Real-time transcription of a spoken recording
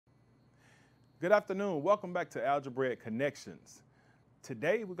Good afternoon. Welcome back to Algebraic Connections.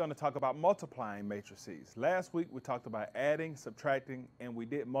 Today we're going to talk about multiplying matrices. Last week we talked about adding, subtracting, and we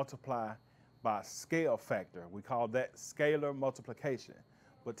did multiply by a scale factor. We called that scalar multiplication.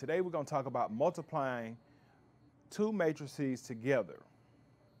 But today we're going to talk about multiplying two matrices together.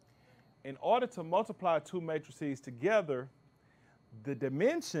 In order to multiply two matrices together, the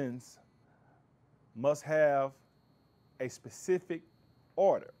dimensions must have a specific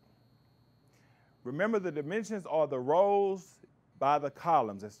order. Remember, the dimensions are the rows by the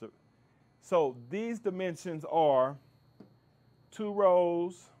columns. So these dimensions are 2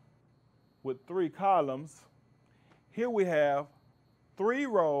 rows with 3 columns. Here we have 3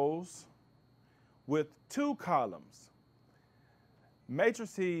 rows with 2 columns.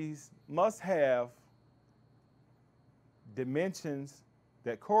 Matrices must have dimensions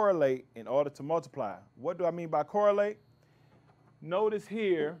that correlate in order to multiply. What do I mean by correlate? Notice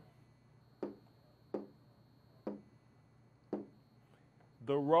here,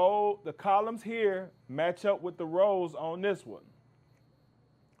 the columns here match up with the rows on this one.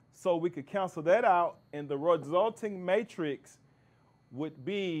 So we could cancel that out, and the resulting matrix would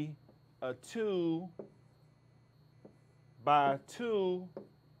be a 2 by 2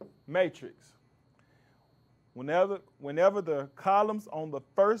 matrix. Whenever the columns on the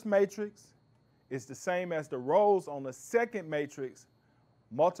first matrix is the same as the rows on the second matrix,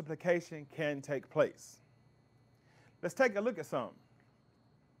 multiplication can take place. Let's take a look at some.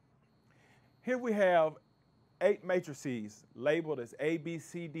 Here we have 8 matrices labeled as A, B,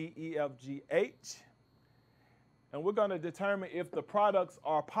 C, D, E, F, G, H. And we're going to determine if the products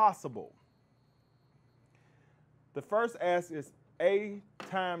are possible. The first ask is A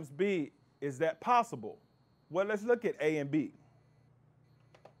times B, is that possible? Well, let's look at A and B.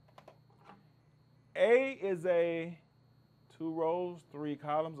 A is a 2 rows, 3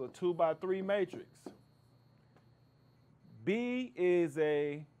 columns, a 2 by 3 matrix. B is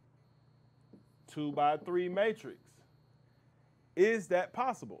a 2 by 3 matrix. Is that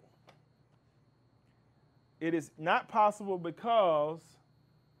possible? It is not possible because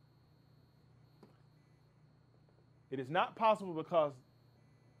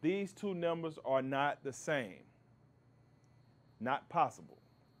these two numbers are not the same. Not possible.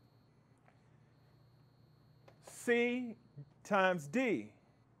 C times D.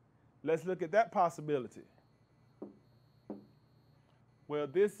 Let's look at that possibility. Well,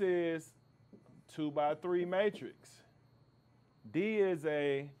 this is 2 by 3 matrix. D is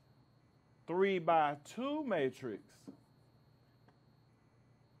a 3 by 2 matrix.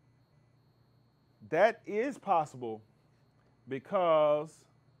 That is possible because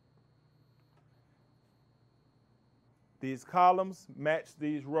these columns match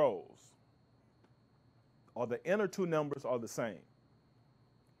these rows, or the inner two numbers are the same.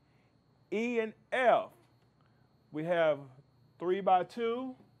 E and F, we have 3 by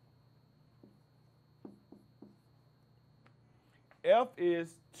 2. F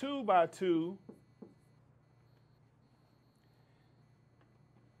is 2 by 2,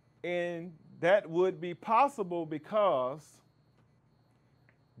 and that would be possible because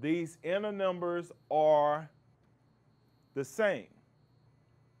these inner numbers are the same.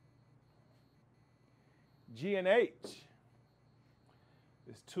 G and H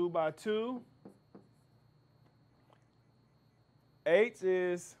is 2 by 2. H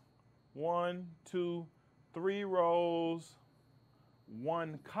is 1, 2, 3 rows,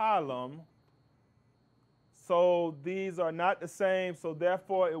 1 column. So these are not the same, so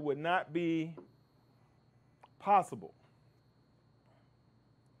therefore it would not be possible.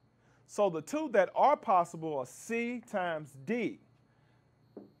 So the two that are possible are C times D.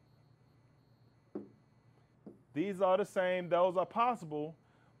 These are the same, those are possible,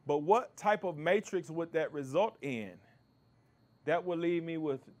 but what type of matrix would that result in? That would leave me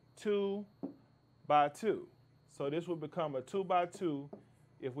with 2 by 2. So this would become a 2 by 2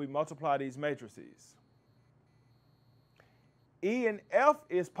 if we multiply these matrices. E and F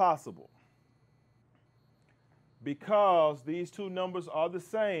is possible because these two numbers are the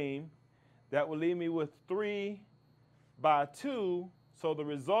same. That will leave me with 3 by 2. So the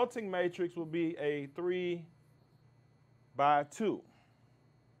resulting matrix will be a 3 by 2.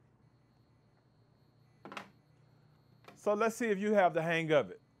 So let's see if you have the hang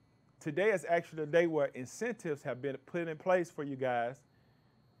of it. Today is actually a day where incentives have been put in place for you guys.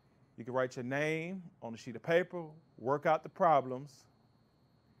 You can write your name on a sheet of paper, work out the problems,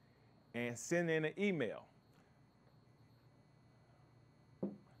 and send in an email.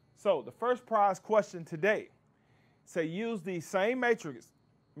 So the first prize question today, say use these same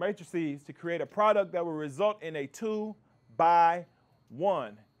matrices to create a product that will result in a 2 by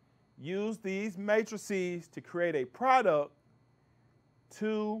 1 use these matrices to create a product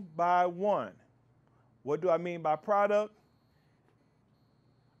 2 by 1. What do I mean by product?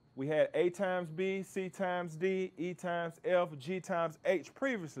 We had A times B, C times D, E times F, G times H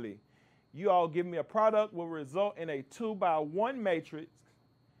previously. You all give me a product will result in a 2 by 1 matrix.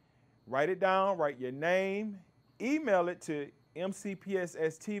 Write it down, write your name, email it to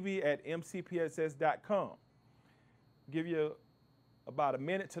mcpsstv@mcpss.com. Give you about a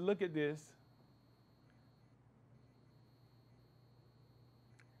minute to look at this.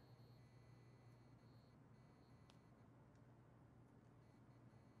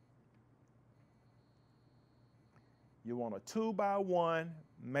 You want a 2 by 1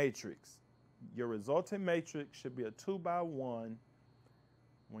 matrix. Your resulting matrix should be a 2 by 1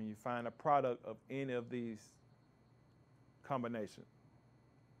 when you find a product of any of these combinations.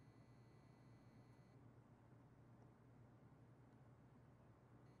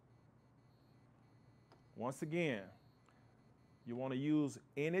 Once again, you want to use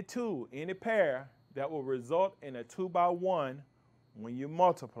any two, any pair that will result in a 2 by 1 when you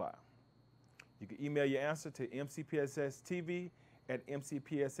multiply. You can email your answer to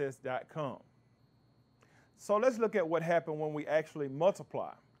mcpsstv@mcpss.com. So let's look at what happened when we actually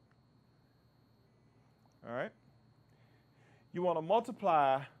multiply. All right? You want to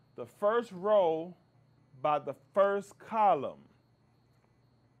multiply the first row by the first column.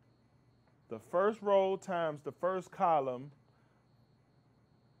 The first row times the first column.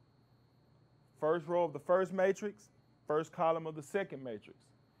 First row of the first matrix, first column of the second matrix.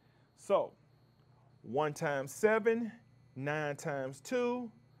 So 1 times 7, 9 times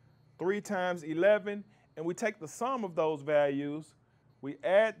 2, 3 times 11, and we take the sum of those values, we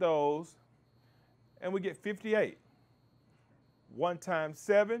add those, and we get 58. 1 times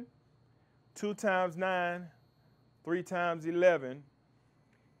 7, 2 times 9, 3 times 11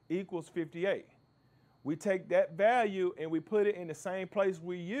 equals 58. We take that value and we put it in the same place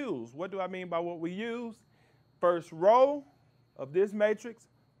we use. What do I mean by what we use? First row of this matrix,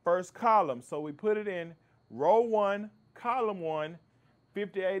 first column. So we put it in row 1, column 1,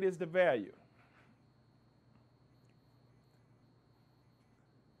 58 is the value.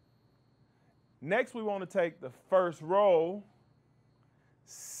 Next, we want to take the first row,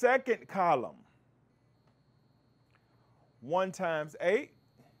 second column. 1 times 8,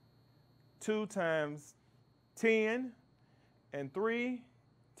 2 times 10, and 3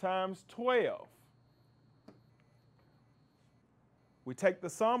 times 12. We take the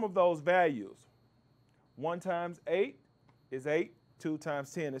sum of those values. 1 times 8 is 8, 2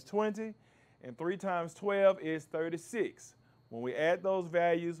 times 10 is 20, and 3 times 12 is 36. When we add those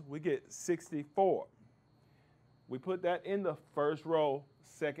values, we get 64. We put that in the first row,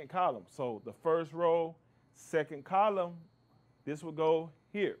 second column. So the first row, second column, this will go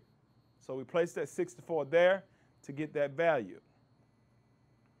here. So we place that 64 there to get that value.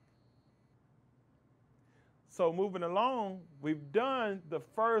 So moving along, we've done the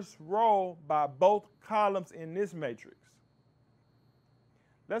first row by both columns in this matrix.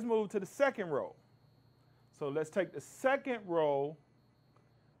 Let's move to the second row. So let's take the second row,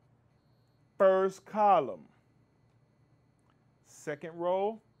 first column. Second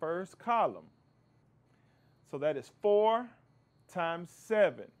row, first column. So that is 4 times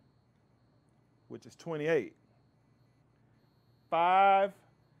 7, which is 28. 5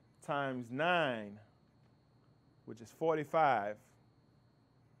 times 9, which is 45.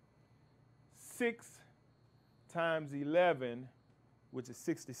 6 times 11, which is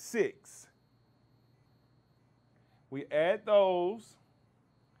 66. We add those,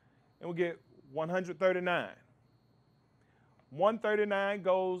 and we get 139. 139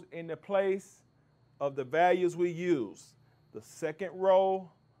 goes in the place of the values we use. The second row,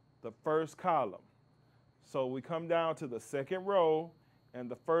 the first column. So we come down to the second row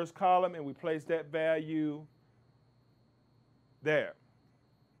and the first column, and we place that value there.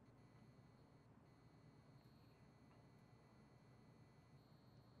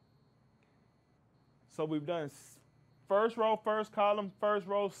 So we've done first row, first column, first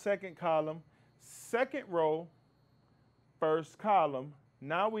row, second column, second row, first column.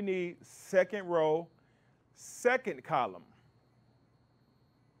 Now we need second row, second column.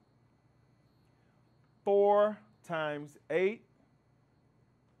 4 times 8,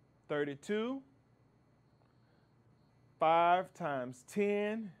 32. 5 times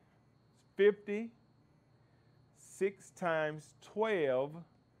 10, 50. 6 times 12,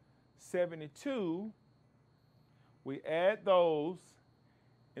 72. We add those,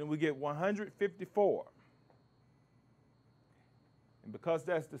 and we get 154. And because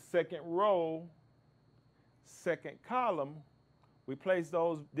that's the second row, second column, we place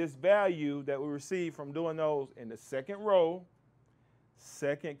this value that we receive from doing those in the second row,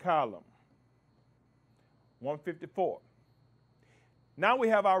 second column, 154. Now we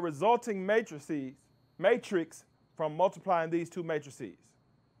have our resulting matrix from multiplying these two matrices.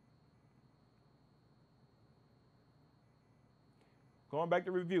 Going back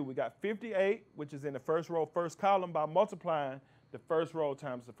to review, we got 58, which is in the first row, first column, by multiplying the first row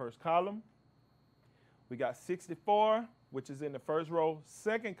times the first column. We got 64, which is in the first row,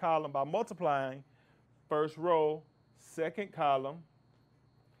 second column, by multiplying first row, second column.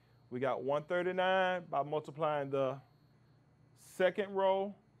 We got 139 by multiplying the second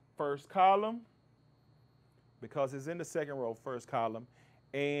row, first column, because it's in the second row, first column.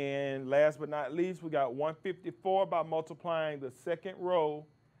 And last but not least, we got 154 by multiplying the second row,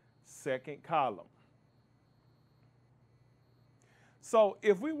 second column. So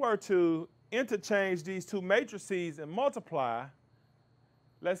if we were to interchange these two matrices and multiply,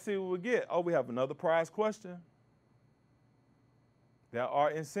 let's see what we get. Oh, we have another prize question. There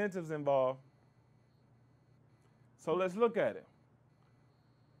are incentives involved. So let's look at it.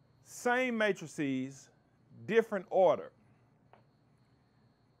 Same matrices, different order.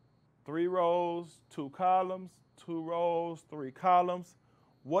 3 rows, 2 columns, 2 rows, 3 columns.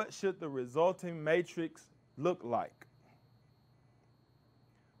 What should the resulting matrix look like?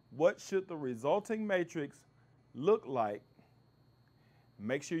 What should the resulting matrix look like?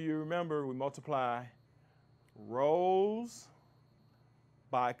 Make sure you remember we multiply rows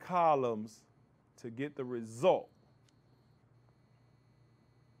by columns to get the result.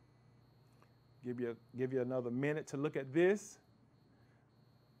 Give you another minute to look at this.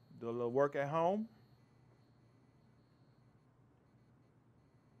 Do a little work at home.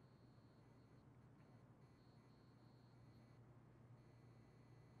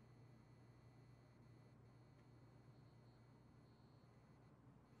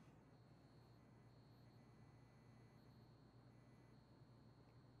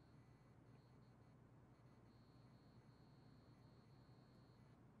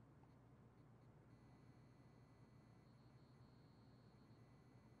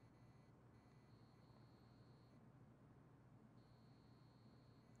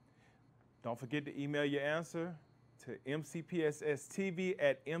 Don't forget to email your answer to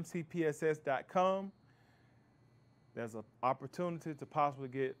mcpsstv@mcpss.com. There's an opportunity to possibly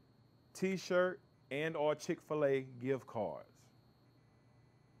get T-shirt and or Chick-fil-A gift cards.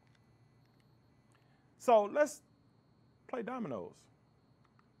 So let's play dominoes.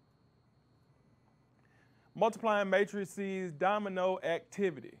 Multiplying matrices, domino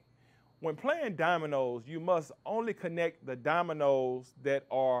activity. When playing dominoes, you must only connect the dominoes that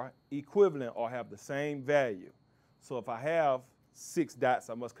are equivalent or have the same value. So if I have 6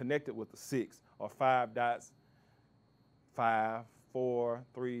 dots, I must connect it with the 6, or 5 dots, 5, 4,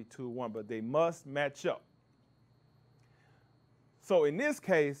 3, 2, 1, but they must match up. So in this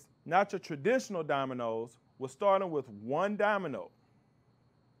case, not your traditional dominoes, we're starting with 1 domino.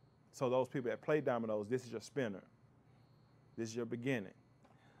 So those people that play dominoes, this is your spinner. This is your beginning.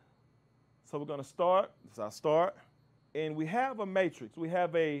 So we're going to start, this is our start, and we have a matrix. We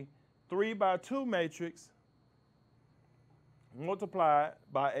have a 3 by 2 matrix multiplied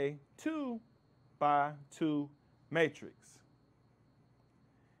by a 2 by 2 matrix.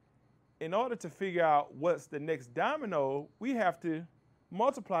 In order to figure out what's the next domino, we have to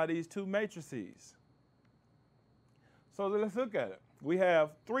multiply these 2 matrices. So let's look at it. We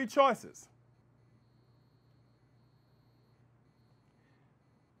have 3 choices.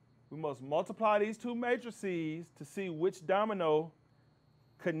 We must multiply these 2 matrices to see which domino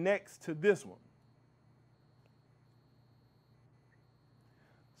connects to this one.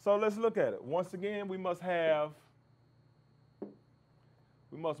 So let's look at it. Once again, we must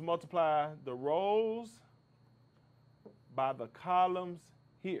multiply the rows by the columns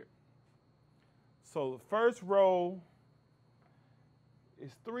here. So the first row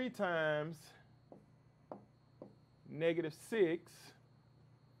is 3 times -6.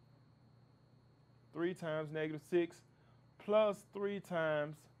 3 times -6 plus 3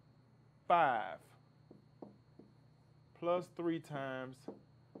 times 5 plus 3 times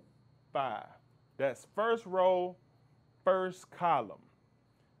 5. That's first row, first column.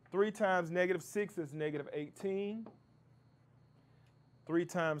 3 times -6 is -18. 3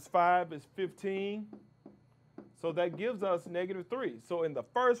 times 5 is 15. So that gives us -3. So in the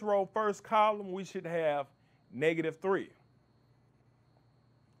first row, first column, we should have -3.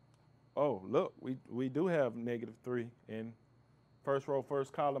 Oh, look, we do have -3 in first row,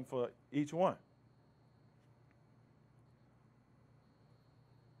 first column for each one.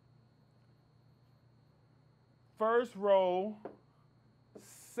 First row,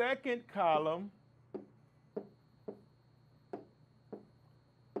 second column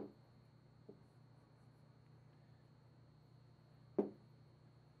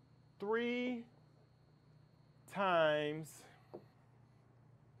three times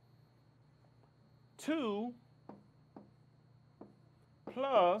 2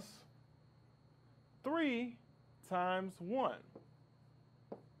 plus 3 times 1.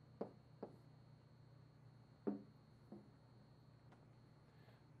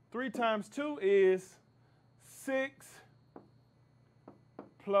 Three times 2 is 6,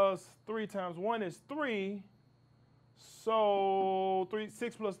 plus 3 times 1 is 3. So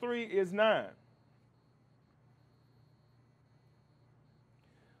 6 plus 3 is 9.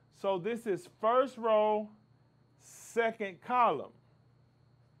 So this is first row, second column.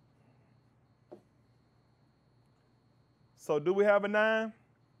 So do we have a 9?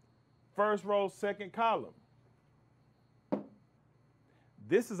 First row, second column.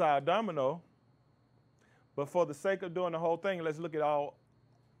 This is our domino, but for the sake of doing the whole thing, let's look at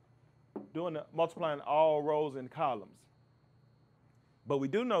multiplying all rows and columns. But we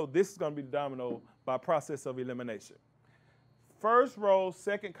do know this is going to be the domino by process of elimination. First row,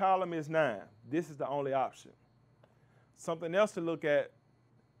 second column is 9. This is the only option. Something else to look at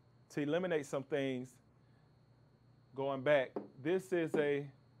to eliminate some things, going back, this is a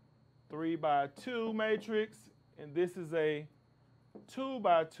 3 by 2 matrix, and this is a 2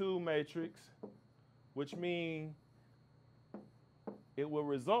 by 2 matrix, which means it will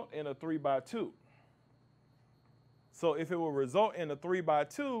result in a 3 by 2. So if it will result in a 3 by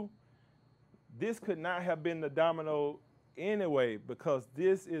 2, this could not have been the domino anyway, because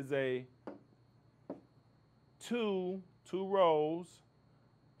this is a 2 rows,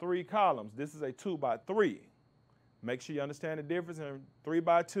 3 columns. This is a 2 by 3. Make sure you understand the difference in 3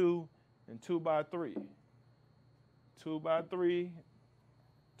 by 2 and 2 by 3. 2 by 3,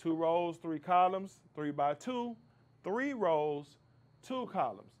 2 rows, 3 columns. 3 by 2, 3 rows, 2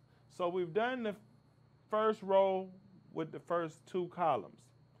 columns. So we've done the first row with the first 2 columns.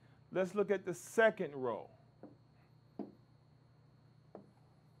 Let's look at the second row.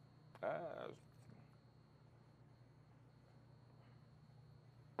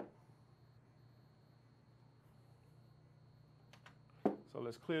 So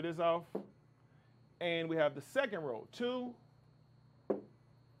let's clear this off. And we have the second row, 2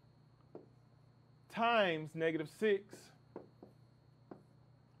 times -6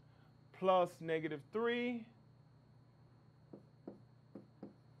 plus -3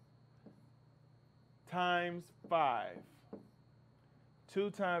 times 5. 2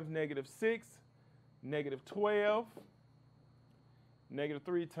 times -6, -12.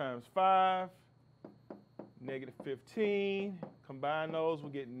 -3 times 5, -15. Combine those, we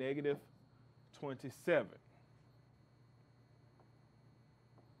get -27.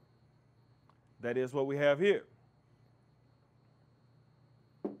 That is what we have here.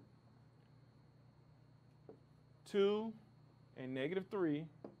 Two and -3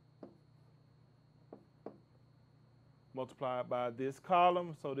 multiplied by this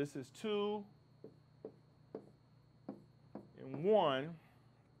column. So this is 2 and 1.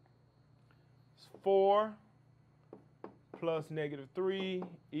 It's 4 plus -3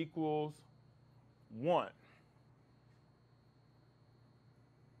 equals 1.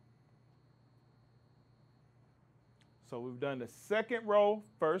 So we've done the second row,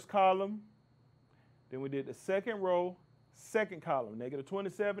 first column. Then we did the second row, second column.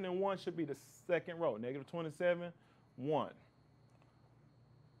 -27 and 1 should be the second row. -27, 1.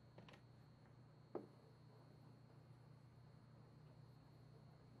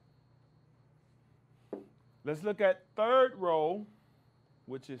 Let's look at third row,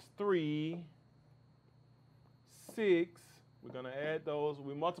 which is 3, 6. We're going to add those.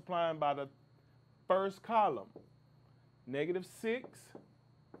 We're multiplying by the first column. -6,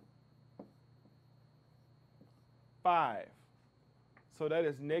 5. So that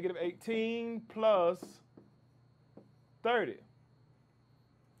is -18 plus 30.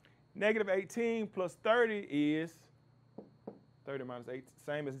 -18 plus 30 is 30 minus 8,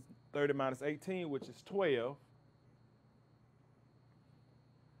 same as 30 minus 18, which is 12.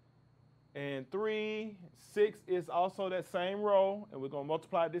 And 3, 6 is also that same row, and we're going to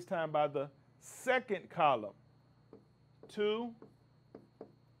multiply this time by the second column. 2,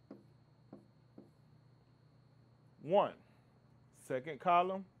 1. Second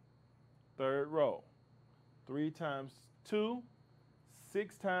column, third row. 3 times 2,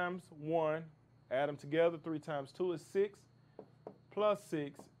 6 times 1. Add them together. 3 times 2 is 6, plus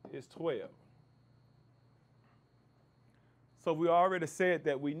 6 is 12. So we already said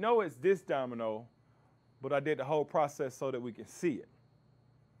that we know it's this domino, but I did the whole process so that we can see it.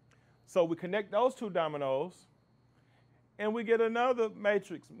 So we connect those two dominoes, and we get another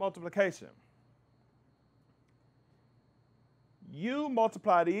matrix multiplication. You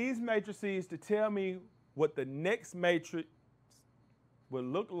multiply these matrices to tell me what the next matrix will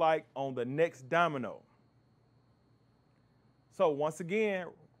look like on the next domino. So once again,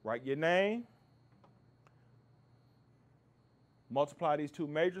 write your name, multiply these two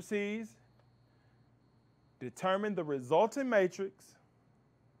matrices, determine the resulting matrix,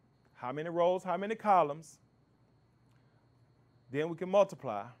 how many rows, how many columns, then we can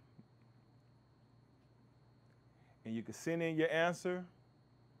multiply. And you can send in your answer,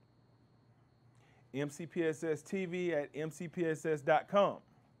 mcpsstv@mcpss.com.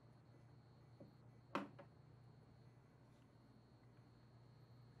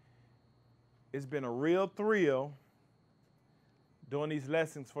 It's been a real thrill doing these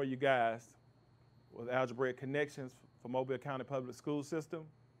lessons for you guys with Algebraic Connections for Mobile County Public School System.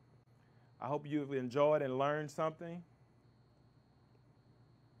 I hope you've enjoyed and learned something.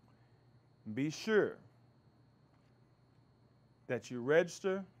 Be sure that you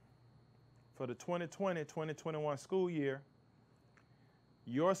register for the 2020-2021 school year.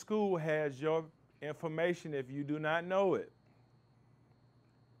 Your school has your information if you do not know it.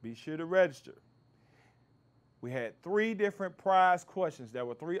 Be sure to register. We had 3 different prize questions. There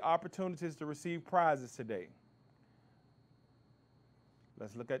were 3 opportunities to receive prizes today.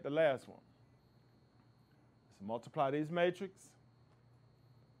 Let's look at the last one. Let's multiply these matrices.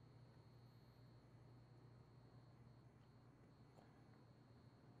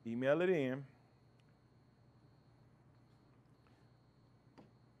 Email it in.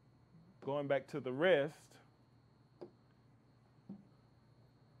 Going back to the rest.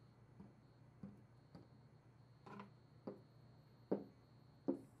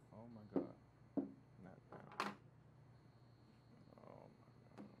 Oh my God. Not that. Oh my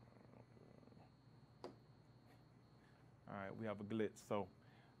God. All right, we have a glitch. So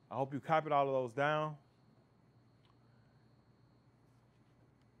I hope you copied all of those down.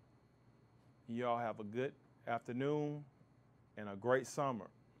 You all have a good afternoon and a great summer.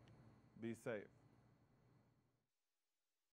 Be safe.